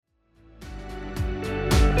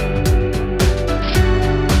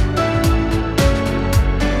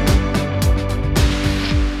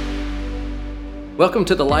Welcome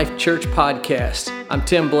to the Life Church Podcast. I'm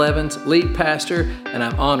Tim Blevins, lead pastor, and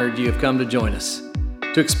I'm honored you have come to join us.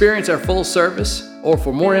 To experience our full service or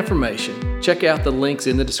for more information, check out the links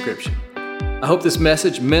in the description. I hope this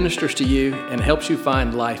message ministers to you and helps you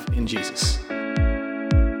find life in Jesus.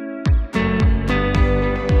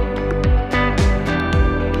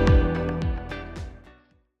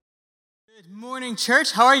 Good morning,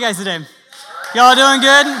 church. How are you guys today? Y'all doing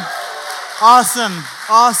good? Awesome.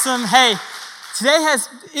 Hey,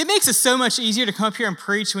 it makes it so much easier to come up here and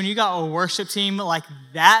preach when you got a worship team like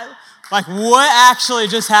that. Like, what actually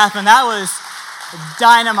just happened? That was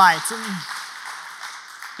dynamite.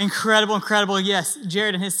 Incredible. Yes,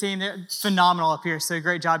 Jared and his team, they're phenomenal up here, so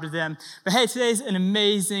great job to them. But hey, today's an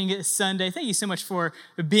amazing Sunday. Thank you so much for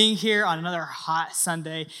being here on another hot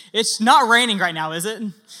Sunday. It's not raining right now, is it?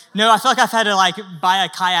 No, I feel like I've had to buy a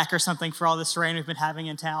kayak or something for all this rain we've been having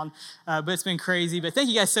in town, but it's been crazy. But thank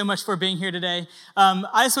you guys so much for being here today.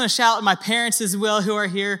 I just want to shout out my parents as well who are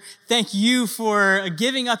here. Thank you for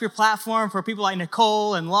giving up your platform for people like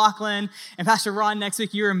Nicole and Lachlan and Pastor Ron next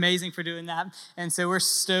week. You're amazing for doing that. And so we're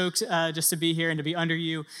stoked just to be here and to be under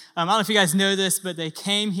you. I don't know if you guys know this, but they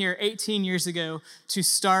came here 18 years ago to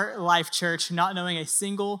start Life Church, not knowing a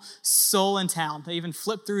single soul in town. They even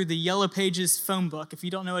flipped through the Yellow Pages phone book. If you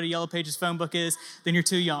don't know what a Yellow Pages phone book is, then you're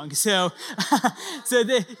too young. So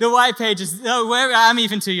the white pages, I'm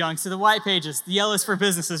even too young. So the white pages, the yellow is for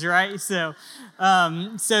businesses, right? So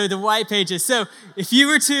the white pages. So if you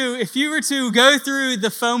were to go through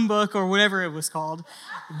the phone book or whatever it was called,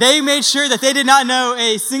 they made sure that they did not know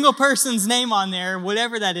a single person's name on there,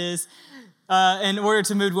 whatever that is, in order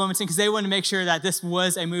to move to Wilmington, because they wanted to make sure that this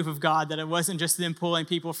was a move of God, that it wasn't just them pulling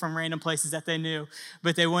people from random places that they knew,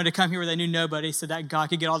 but they wanted to come here where they knew nobody so that God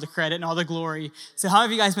could get all the credit and all the glory. So how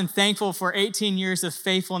have you guys been thankful for 18 years of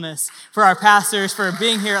faithfulness, for our pastors, for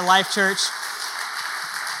being here at Life Church?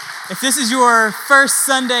 If this is your first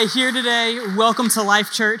Sunday here today, welcome to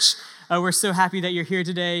Life Church. We're so happy that you're here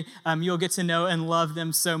today. You'll get to know and love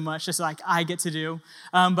them so much, just like I get to do.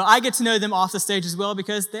 But I get to know them off the stage as well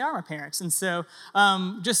because they are my parents. And so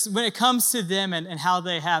just when it comes to them and how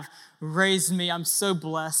they have raised me, I'm so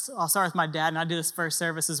blessed. I'll start with my dad, and I do this first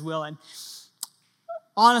service as well. And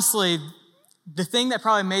honestly, the thing that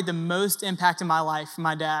probably made the most impact in my life,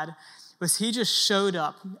 my dad, was he just showed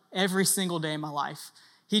up every single day in my life.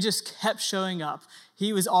 He just kept showing up.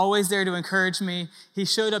 He was always there to encourage me. He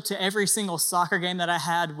showed up to every single soccer game that I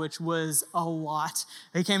had, which was a lot.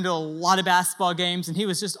 He came to a lot of basketball games, and he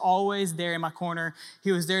was just always there in my corner.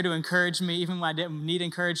 He was there to encourage me, even when I didn't need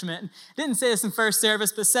encouragement. Didn't say this in first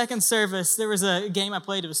service, but second service, there was a game I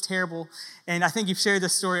played. It was terrible, and I think you've shared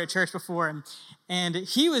this story at church before. And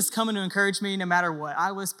he was coming to encourage me no matter what.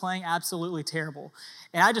 I was playing absolutely terrible.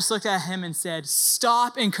 And I just looked at him and said,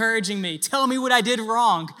 stop encouraging me. Tell me what I did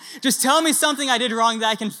wrong. Just tell me something I did wrong that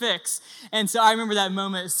I can fix. And so I remember that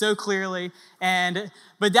moment so clearly.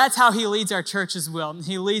 But that's how he leads our church as well.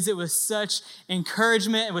 He leads it with such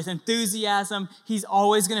encouragement and with enthusiasm. He's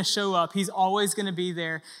always going to show up. He's always going to be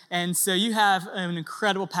there. And so you have an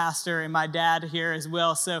incredible pastor and my dad here as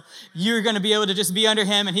well. So you're going to be able to just be under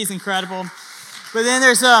him, and he's incredible. But then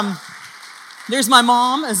there's my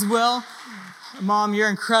mom as well. Mom, you're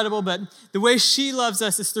incredible, but the way she loves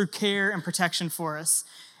us is through care and protection for us.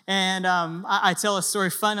 And I tell a story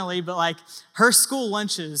funnily, but her school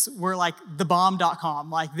lunches were like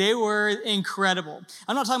thebomb.com. They were incredible.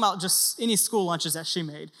 I'm not talking about just any school lunches that she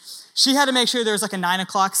made. She had to make sure there was a 9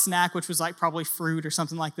 o'clock snack, which was probably fruit or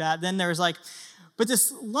something like that. Then there was but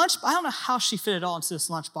this lunch, I don't know how she fit it all into this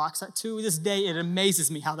lunchbox. To this day, it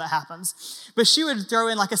amazes me how that happens. But she would throw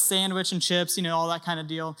in a sandwich and chips, all that kind of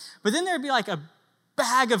deal. But then there'd be a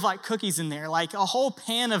bag of cookies in there, a whole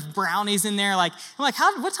pan of brownies in there. I'm what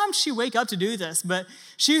time did she wake up to do this? But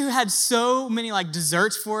she had so many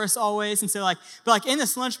desserts for us always. And so but in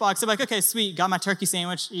this lunchbox, I'm okay, sweet, got my turkey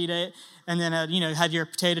sandwich, eat it. And then, had your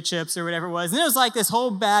potato chips or whatever it was. And it was this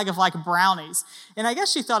whole bag of brownies. And I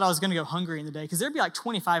guess she thought I was going to go hungry in the day because there'd be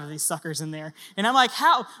 25 of these suckers in there. And I'm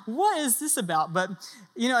what is this about? But,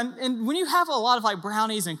 and when you have a lot of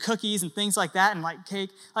brownies and cookies and things like that and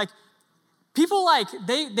cake, people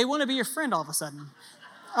they want to be your friend all of a sudden.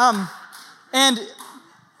 And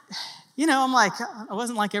I'm like, I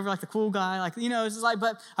wasn't like ever like the cool guy, like, it's just like,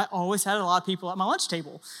 but I always had a lot of people at my lunch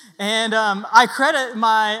table. And I credit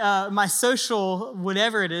my social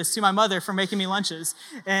whatever it is to my mother for making me lunches.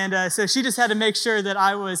 And so she just had to make sure that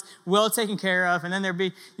I was well taken care of. And then there'd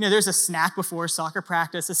be, there's a snack before soccer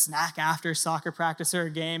practice, a snack after soccer practice or a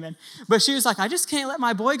game. But she was like, I just can't let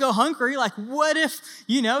my boy go hungry. Like, what if,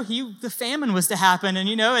 the famine was to happen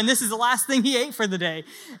and this is the last thing he ate for the day.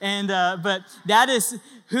 And, but that is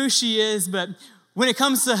who she is. But when it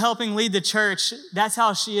comes to helping lead the church, that's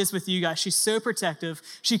how she is with you guys. She's so protective.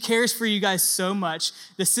 She cares for you guys so much.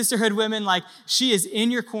 The Sisterhood women, like, she is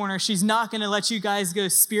in your corner. She's not going to let you guys go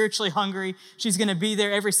spiritually hungry. She's going to be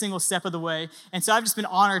there every single step of the way. And so I've just been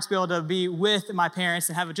honored to be able to be with my parents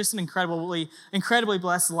and have just an incredibly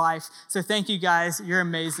blessed life. So thank you guys. You're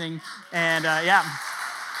amazing. And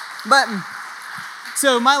But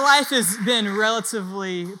so my life has been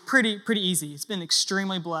relatively pretty easy. It's been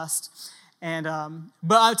extremely blessed. And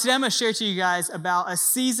but today I'm going to share to you guys about a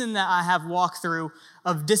season that I have walked through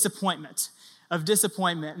of disappointment.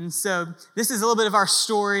 And so this is a little bit of our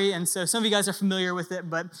story. And so some of you guys are familiar with it,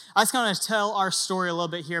 but I just want to tell our story a little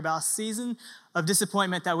bit here about a season of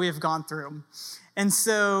disappointment that we have gone through. And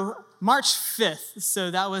so March 5th, so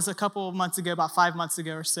that was a couple of months ago, about 5 months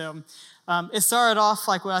ago or so, it started off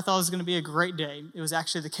like what I thought was going to be a great day. It was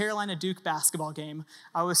actually the Carolina Duke basketball game.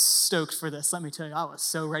 I was stoked for this. Let me tell you, I was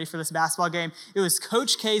so ready for this basketball game. It was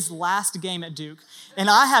Coach K's last game at Duke. And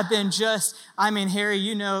I have been Harry,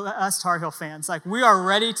 us Tar Heel fans, like we are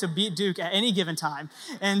ready to beat Duke at any given time.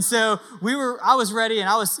 And so I was ready and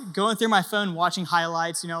I was going through my phone watching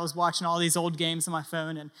highlights. I was watching all these old games on my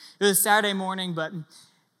phone and it was Saturday morning, but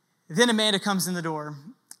then Amanda comes in the door.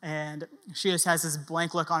 And she just has this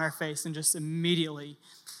blank look on her face and just immediately,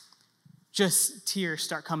 just tears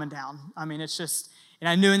start coming down. I mean, it's just, and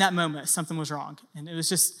I knew in that moment something was wrong. And it was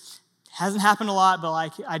just, hasn't happened a lot, but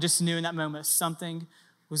like I just knew in that moment something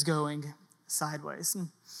was going sideways.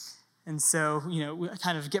 And so, I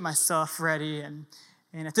kind of get myself ready. And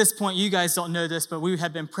at this point, you guys don't know this, but we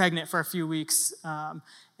had been pregnant for a few weeks.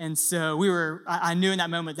 And so I knew in that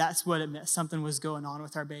moment that's what it meant. Something was going on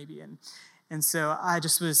with our baby. And so I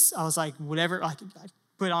was like, whatever, like I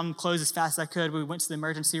put on clothes as fast as I could. We went to the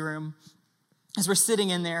emergency room. As we're sitting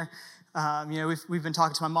in there, we've been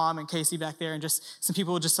talking to my mom and Casey back there, and just some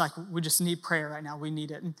people just like, we just need prayer right now. We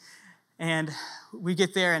need it. And we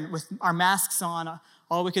get there, and with our masks on,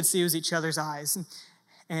 all we could see was each other's eyes.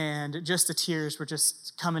 And just the tears were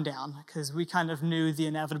just coming down because we kind of knew the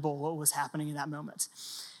inevitable, what was happening in that moment.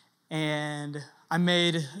 And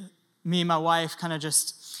me and my wife kind of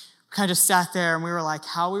just sat there and we were like,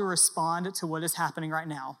 how we respond to what is happening right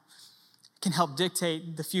now can help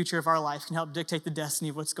dictate the future of our life, can help dictate the destiny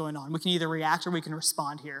of what's going on. We can either react or we can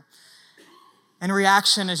respond here. And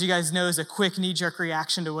reaction, as you guys know, is a quick knee-jerk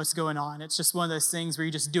reaction to what's going on. It's just one of those things where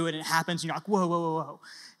you just do it and it happens and you're like, whoa, whoa, whoa, whoa.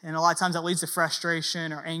 And a lot of times that leads to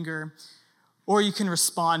frustration or anger, or you can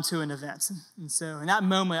respond to an event. And so in that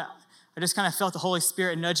moment, I just kind of felt the Holy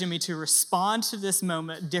Spirit nudging me to respond to this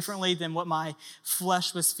moment differently than what my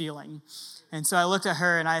flesh was feeling. And so I looked at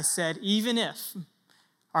her and I said, even if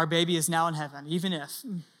our baby is now in heaven, even if,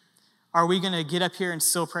 are we going to get up here and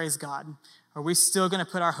still praise God? Are we still going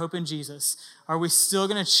to put our hope in Jesus? Are we still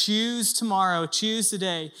going to choose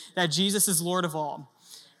today that Jesus is Lord of all?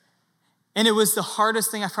 And it was the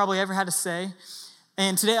hardest thing I've probably ever had to say.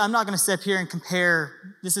 And today, I'm not going to sit up here and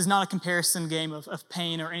compare. This is not a comparison game of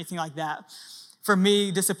pain or anything like that. For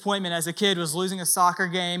me, disappointment as a kid was losing a soccer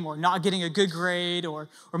game or not getting a good grade or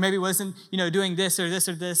maybe wasn't, doing this or this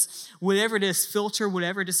or this. Whatever it is, filter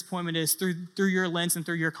whatever disappointment is through your lens and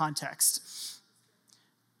through your context.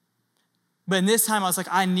 But in this time, I was like,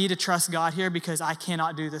 I need to trust God here because I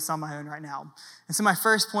cannot do this on my own right now. And so my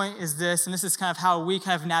first point is this, and this is kind of how we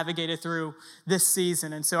kind of navigated through this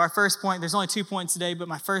season. And so our first point, there's only 2 points today, but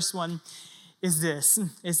my first one is this,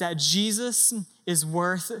 is that Jesus is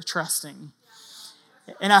worth trusting.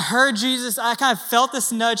 And I heard Jesus, I kind of felt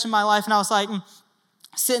this nudge in my life, and I was like,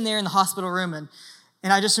 sitting there in the hospital room, and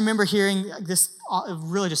I just remember hearing this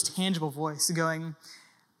really just tangible voice going,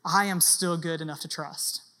 I am still good enough to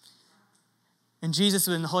trust. And Jesus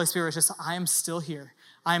and the Holy Spirit was just, I am still here.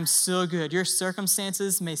 I am still good. Your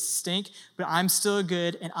circumstances may stink, but I'm still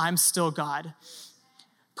good and I'm still God.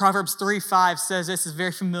 Proverbs 3:5 says this is a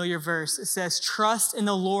very familiar verse. It says, trust in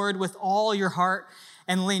the Lord with all your heart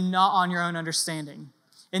and lean not on your own understanding.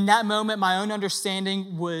 In that moment, my own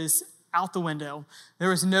understanding was out the window. There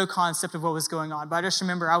was no concept of what was going on. But I just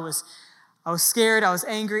remember I was scared, I was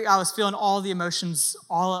angry, I was feeling all the emotions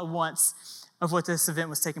all at once of what this event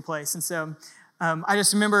was taking place. And so I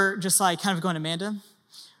just remember just like kind of going, Amanda,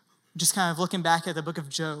 just kind of looking back at the book of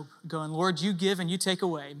Job, going, Lord, you give and you take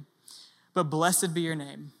away, but blessed be your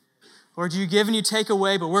name. Lord, you give and you take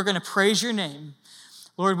away, but we're going to praise your name.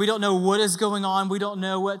 Lord, we don't know what is going on. We don't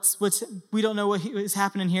know we don't know what is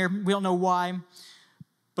happening here. We don't know why.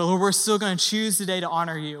 But Lord, we're still going to choose today to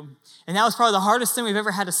honor you. And that was probably the hardest thing we've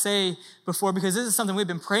ever had to say before, because this is something we've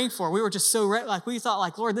been praying for. We were just so we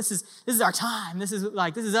thought Lord, this is our time. This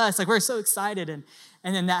is us. We're so excited. And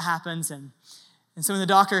then that happens. And so when the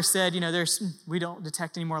doctor said, we don't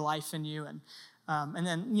detect any more life in you. And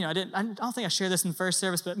then, I don't think I shared this in the first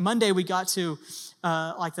service, but Monday we got to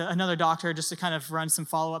another doctor just to kind of run some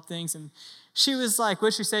follow-up things. And she was like,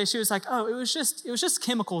 what'd she say? She was like, oh, it was just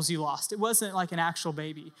chemicals you lost. It wasn't like an actual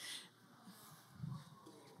baby.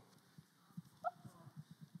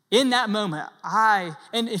 In that moment,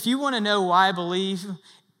 and if you want to know why I believe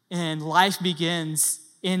and life begins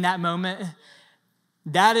in that moment,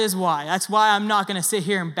 that is why. That's why I'm not going to sit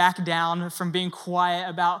here and back down from being quiet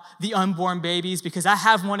about the unborn babies, because I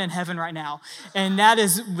have one in heaven right now. And that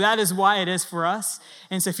is why it is for us.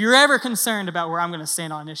 And so if you're ever concerned about where I'm going to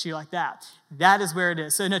stand on an issue like that, that is where it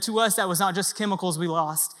is. So no, to us, that was not just chemicals we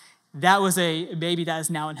lost. That was a baby that is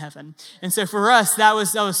now in heaven. And so for us, that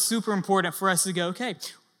was super important for us to go, okay,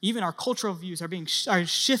 even our cultural views are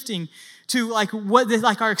shifting to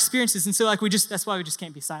our experiences. And so that's why we just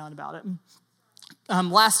can't be silent about it.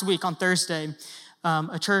 Last week on Thursday,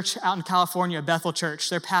 a church out in California, Bethel Church,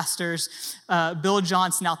 their pastors, Bill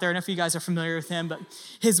Johnson out there, I don't know if you guys are familiar with him, but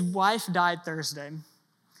his wife died Thursday.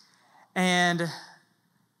 And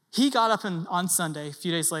he got up on Sunday, a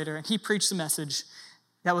few days later, and he preached a message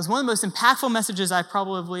that was one of the most impactful messages I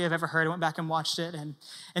probably have ever heard. I went back and watched it. And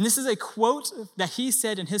this is a quote that he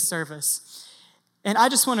said in his service. And I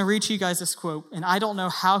just want to read to you guys this quote. And I don't know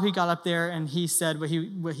how he got up there and he said what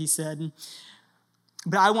he said.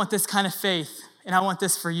 But I want this kind of faith, and I want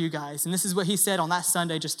this for you guys. And this is what he said on that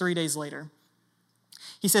Sunday, just 3 days later.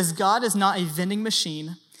 He says, God is not a vending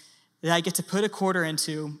machine that I get to put a quarter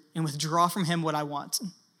into and withdraw from him what I want.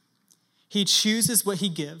 He chooses what he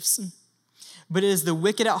gives. But it is the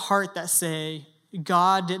wicked at heart that say,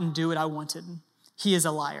 God didn't do what I wanted. He is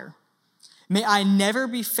a liar. May I never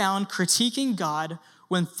be found critiquing God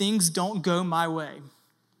when things don't go my way.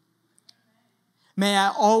 May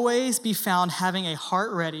I always be found having a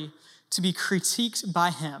heart ready to be critiqued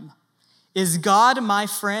by him. Is God my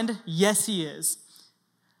friend? Yes, he is.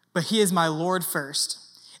 But he is my Lord first.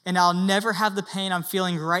 And I'll never have the pain I'm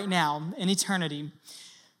feeling right now in eternity.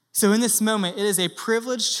 So in this moment, it is a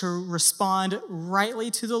privilege to respond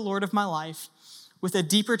rightly to the Lord of my life with a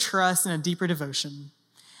deeper trust and a deeper devotion.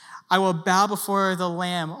 I will bow before the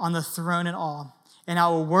Lamb on the throne in awe, and I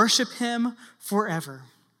will worship him forever.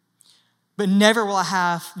 But never will I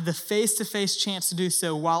have the face-to-face chance to do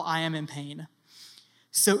so while I am in pain.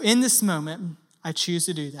 So in this moment, I choose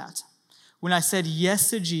to do that. When I said yes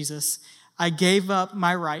to Jesus, I gave up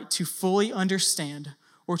my right to fully understand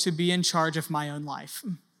or to be in charge of my own life.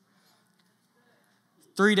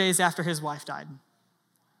 3 days after his wife died.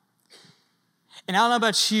 And I don't know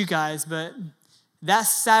about you guys, but that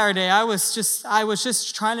Saturday, I was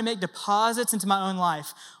just trying to make deposits into my own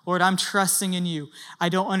life. Lord, I'm trusting in you. I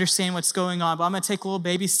don't understand what's going on, but I'm going to take little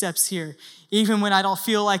baby steps here. Even when I don't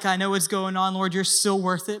feel like I know what's going on, Lord, you're still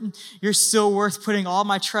worth it. You're still worth putting all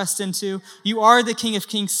my trust into. You are the King of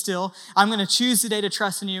Kings still. I'm going to choose today to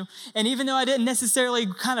trust in you. And even though I didn't necessarily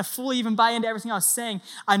kind of fully even buy into everything I was saying,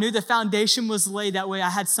 I knew the foundation was laid. That way I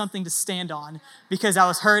had something to stand on because I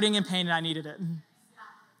was hurting and pain and I needed it.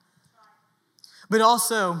 But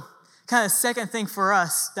also, kind of second thing for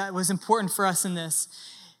us that was important for us in this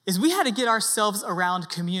is we had to get ourselves around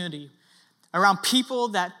community, around people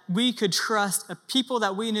that we could trust, people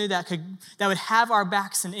that we knew that would have our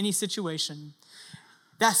backs in any situation.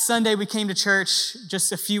 That Sunday we came to church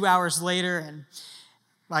just a few hours later, and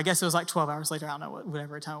I guess it was like 12 hours later, I don't know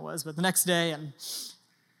whatever time it was, but the next day, and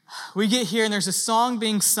we get here and there's a song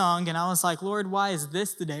being sung, and I was like, Lord, why is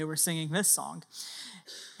this the day we're singing this song?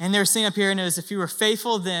 And they're singing up here, and it was, if you were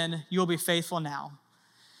faithful then, you'll be faithful now.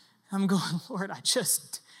 I'm going, Lord,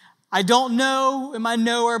 I don't know in my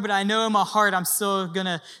knower, but I know in my heart I'm still going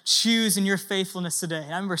to choose in your faithfulness today.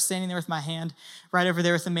 And I remember standing there with my hand right over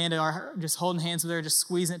there with Amanda, just holding hands with her, just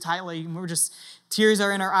squeezing it tightly. And tears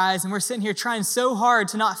are in our eyes, and we're sitting here trying so hard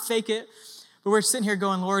to not fake it. But we're sitting here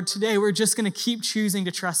going, Lord, today we're just going to keep choosing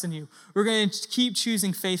to trust in you. We're going to keep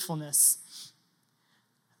choosing faithfulness.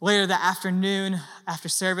 Later that afternoon, after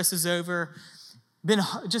service was over, it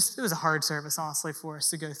was a hard service, honestly, for us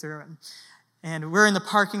to go through. And we're in the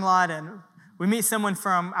parking lot, and we meet someone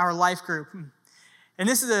from our life group. And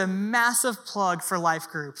this is a massive plug for life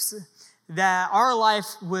groups. that our life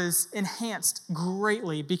was enhanced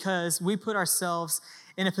greatly because we put ourselves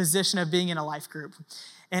in a position of being in a life group.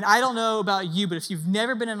 And I don't know about you, but if you've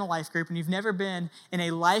never been in a life group and you've never been in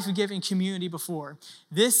a life-giving community before,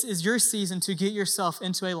 this is your season to get yourself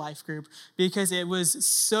into a life group because it was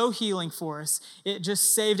so healing for us. It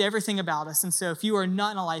just saved everything about us. And so if you are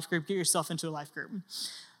not in a life group, get yourself into a life group.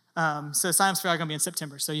 So sign-ups for that are going to be in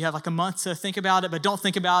September. So you have like a month to think about it, but don't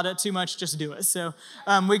think about it too much, just do it. So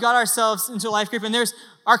we got ourselves into a life group, and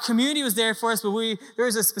our community was there for us, but there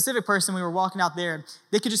was a specific person, we were walking out there, and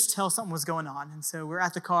they could just tell something was going on. And so we're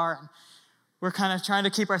at the car, and we're kind of trying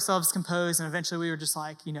to keep ourselves composed, and eventually we were just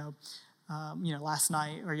like, last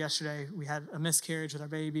night or yesterday, we had a miscarriage with our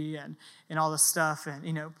baby and all this stuff,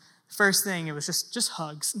 and, first thing, it was just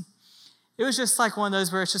hugs. It was just like one of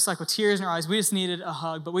those where it's just like with tears in our eyes, we just needed a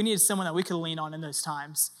hug, but we needed someone that we could lean on in those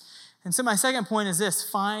times. And so my second point is this: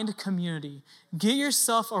 find community. Get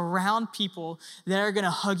yourself around people that are going to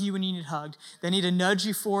hug you when you need hugged. They need to nudge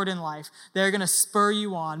you forward in life. They're going to spur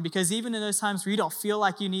you on, because even in those times where you don't feel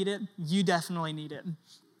like you need it, you definitely need it.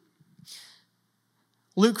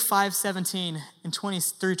 Luke 5:17 and 20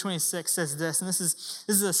 through 26 says this, and this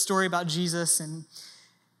is a story about Jesus. And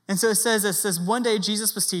so it says, one day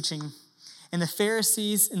Jesus was teaching, and the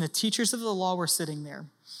Pharisees and the teachers of the law were sitting there.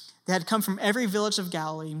 They had come from every village of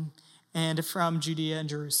Galilee and from Judea and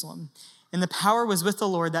Jerusalem. And the power was with the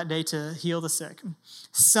Lord that day to heal the sick.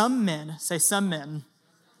 Some men, say some men.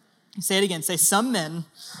 Say it again, say some men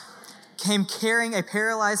came carrying a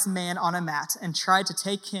paralyzed man on a mat and tried to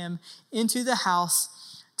take him into the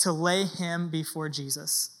house to lay him before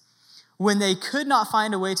Jesus. When they could not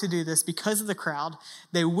find a way to do this because of the crowd,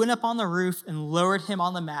 they went up on the roof and lowered him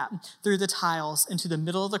on the mat through the tiles into the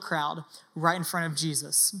middle of the crowd, right in front of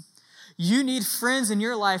Jesus. You need friends in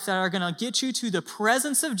your life that are going to get you to the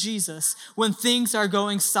presence of Jesus when things are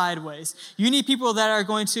going sideways. You need people that are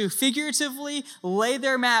going to figuratively lay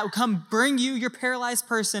their mat, come bring you your paralyzed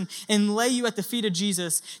person and lay you at the feet of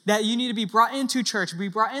Jesus, that you need to be brought into church, be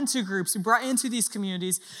brought into groups, be brought into these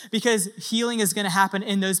communities, because healing is going to happen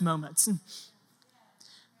in those moments.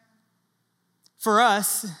 For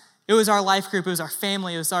us, it was our life group, it was our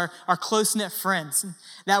family, it was our close-knit friends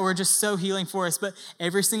that were just so healing for us. But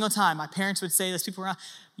every single time, my parents would say this, people around,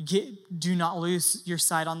 do not lose your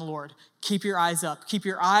sight on the Lord. Keep your eyes up. Keep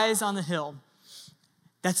your eyes on the hill.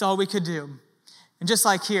 That's all we could do. And just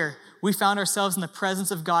like here, we found ourselves in the presence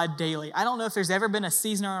of God daily. I don't know if there's ever been a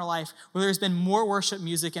season in our life where there's been more worship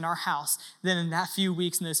music in our house than in that few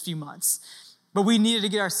weeks and those few months. But we needed to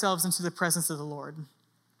get ourselves into the presence of the Lord.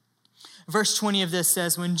 Verse 20 of this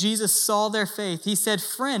says, when Jesus saw their faith, he said,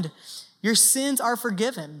 "Friend, your sins are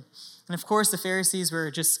forgiven." And of course, the Pharisees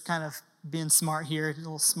were just kind of being smart here,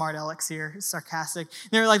 little smart Alex here, sarcastic.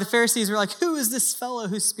 The Pharisees were like, who is this fellow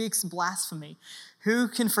who speaks blasphemy? Who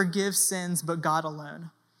can forgive sins but God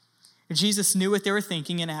alone? And Jesus knew what they were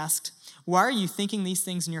thinking and asked, why are you thinking these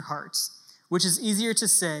things in your hearts? Which is easier to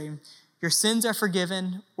say, your sins are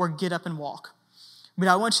forgiven, or get up and walk. But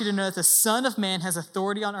I want you to know that the Son of Man has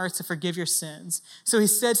authority on earth to forgive your sins. So he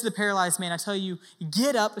said to the paralyzed man, I tell you,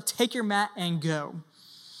 get up, take your mat, and go.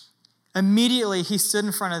 Immediately he stood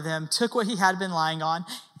in front of them, took what he had been lying on,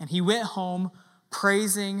 and he went home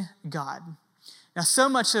praising God. Now, so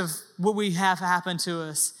much of what we have happen to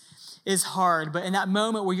us is hard, but in that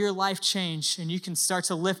moment where your life changed and you can start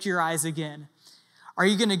to lift your eyes again, are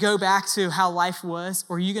you going to go back to how life was,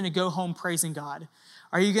 or are you going to go home praising God?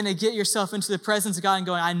 Are you going to get yourself into the presence of God and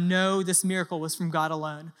going, I know this miracle was from God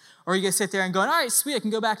alone? Or are you going to sit there and going, all right, sweet, I can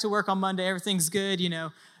go back to work on Monday. Everything's good.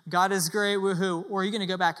 God is great. Woohoo. Or are you going to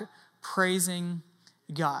go back praising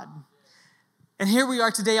God? And here we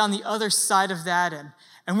are today on the other side of that.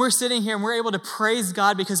 And we're sitting here and we're able to praise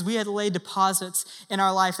God because we had laid deposits in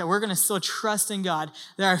our life that we're going to still trust in God,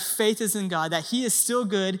 that our faith is in God, that he is still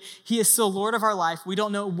good. He is still Lord of our life. We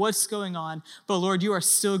don't know what's going on, but Lord, you are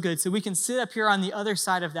still good. So we can sit up here on the other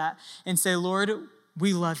side of that and say, Lord,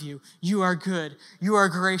 we love you. You are good. You are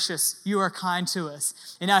gracious. You are kind to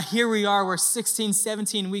us. And now here we are. We're 16,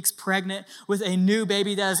 17 weeks pregnant with a new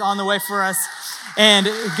baby that is on the way for us. And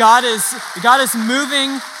God is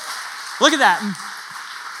moving. Look at that.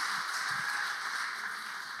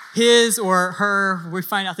 His or her, we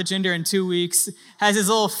find out the gender in 2 weeks, has his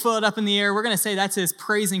little foot up in the air. We're going to say that's his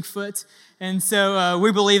praising foot. And so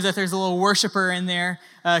we believe that there's a little worshiper in there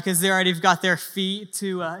because they already got their feet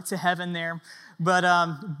to heaven there.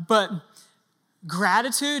 But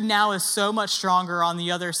gratitude now is so much stronger on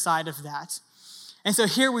the other side of that. And so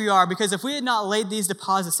here we are, because if we had not laid these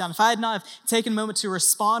deposits down, if I had not taken a moment to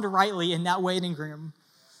respond rightly in that waiting room,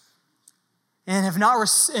 and have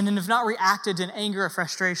not reacted in anger or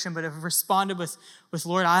frustration, but have responded with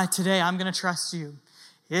Lord, today I'm going to trust you.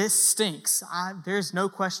 It stinks. There's no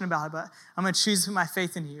question about it, but I'm going to choose to put my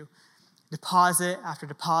faith in you. Deposit after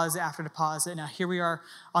deposit after deposit. Now here we are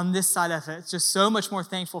on this side of it. It's just so much more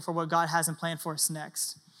thankful for what God has in plan for us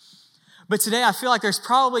next. But today I feel like there's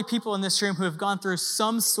probably people in this room who have gone through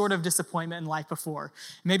some sort of disappointment in life before.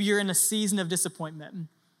 Maybe you're in a season of disappointment.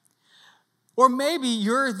 Or maybe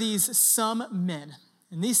you're these some men.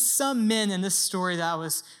 And these some men in this story that I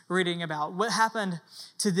was reading about, what happened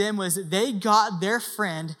to them was they got their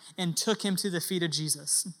friend and took him to the feet of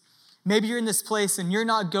Jesus. Maybe you're in this place and you're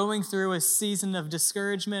not going through a season of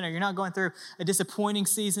discouragement, or you're not going through a disappointing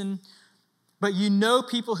season, but you know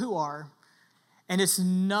people who are, and it's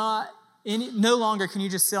no longer can you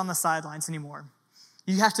just sit on the sidelines anymore.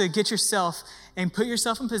 You have to get yourself and put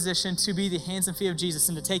yourself in position to be the hands and feet of Jesus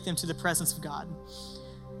and to take them to the presence of God.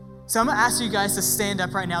 So I'm going to ask you guys to stand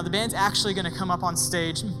up right now. The band's actually going to come up on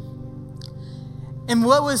stage. And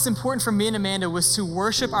what was important for me and Amanda was to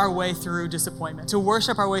worship our way through disappointment, to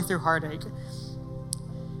worship our way through heartache.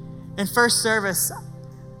 In first service,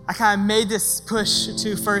 I kind of made this push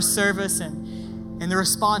to first service, and the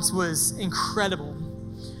response was incredible.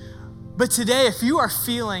 But today, if you are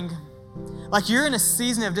feeling like you're in a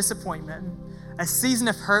season of disappointment, a season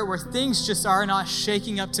of hurt where things just are not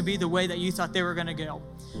shaking up to be the way that you thought they were going to go,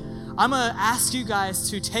 I'm going to ask you guys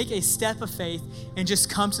to take a step of faith and just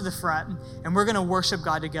come to the front, and we're going to worship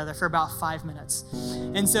God together for about 5 minutes.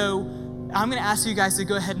 And so I'm going to ask you guys to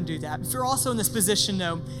go ahead and do that. If you're also in this position,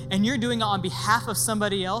 though, and you're doing it on behalf of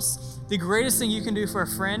somebody else, the greatest thing you can do for a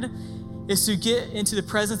friend is to get into the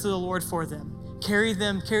presence of the Lord for them. Carry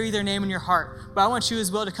their name in your heart. But I want you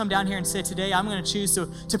as well to come down here and say, today I'm going to choose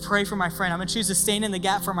to pray for my friend. I'm going to choose to stand in the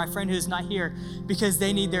gap for my friend who is not here because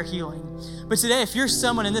they need their healing. But today, if you're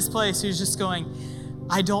someone in this place who's just going,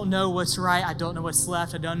 I don't know what's right, I don't know what's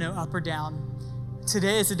left, I don't know up or down,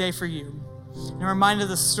 today is the day for you. And I'm reminded of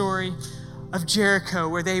the story of Jericho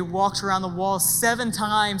where they walked around the walls 7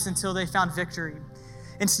 times until they found victory.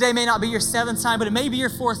 And today may not be your 7th time, but it may be your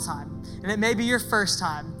 4th time, and it may be your 1st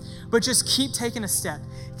time. But just keep taking a step.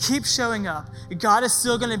 Keep showing up. God is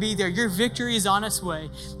still going to be there. Your victory is on its way.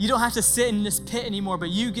 You don't have to sit in this pit anymore, but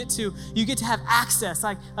you get to have access.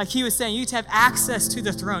 Like he was saying, you get to have access to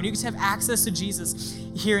the throne. You get to have access to Jesus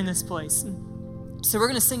here in this place. So we're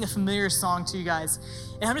going to sing a familiar song to you guys.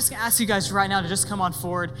 And I'm just going to ask you guys right now to just come on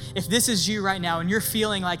forward. If this is you right now and you're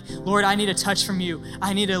feeling like, Lord, I need a touch from you.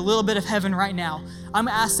 I need a little bit of heaven right now. I'm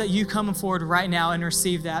going to ask that you come forward right now and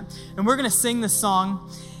receive that. And we're going to sing this song.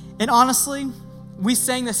 And honestly, we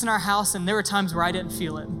sang this in our house, and there were times where I didn't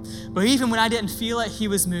feel it. But even when I didn't feel it, he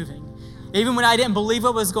was moving. Even when I didn't believe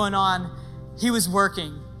what was going on, he was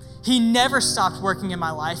working. He never stopped working in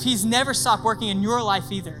my life. He's never stopped working in your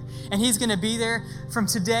life either. And he's going to be there from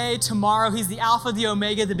today, tomorrow. He's the Alpha, the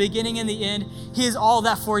Omega, the beginning and the end. He is all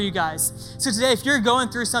that for you guys. So today, if you're going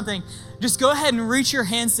through something, just go ahead and reach your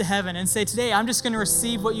hands to heaven and say, today, I'm just going to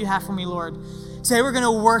receive what you have for me, Lord. Today, we're going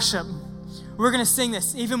to worship. We're going to sing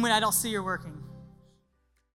this even when I don't see you're working.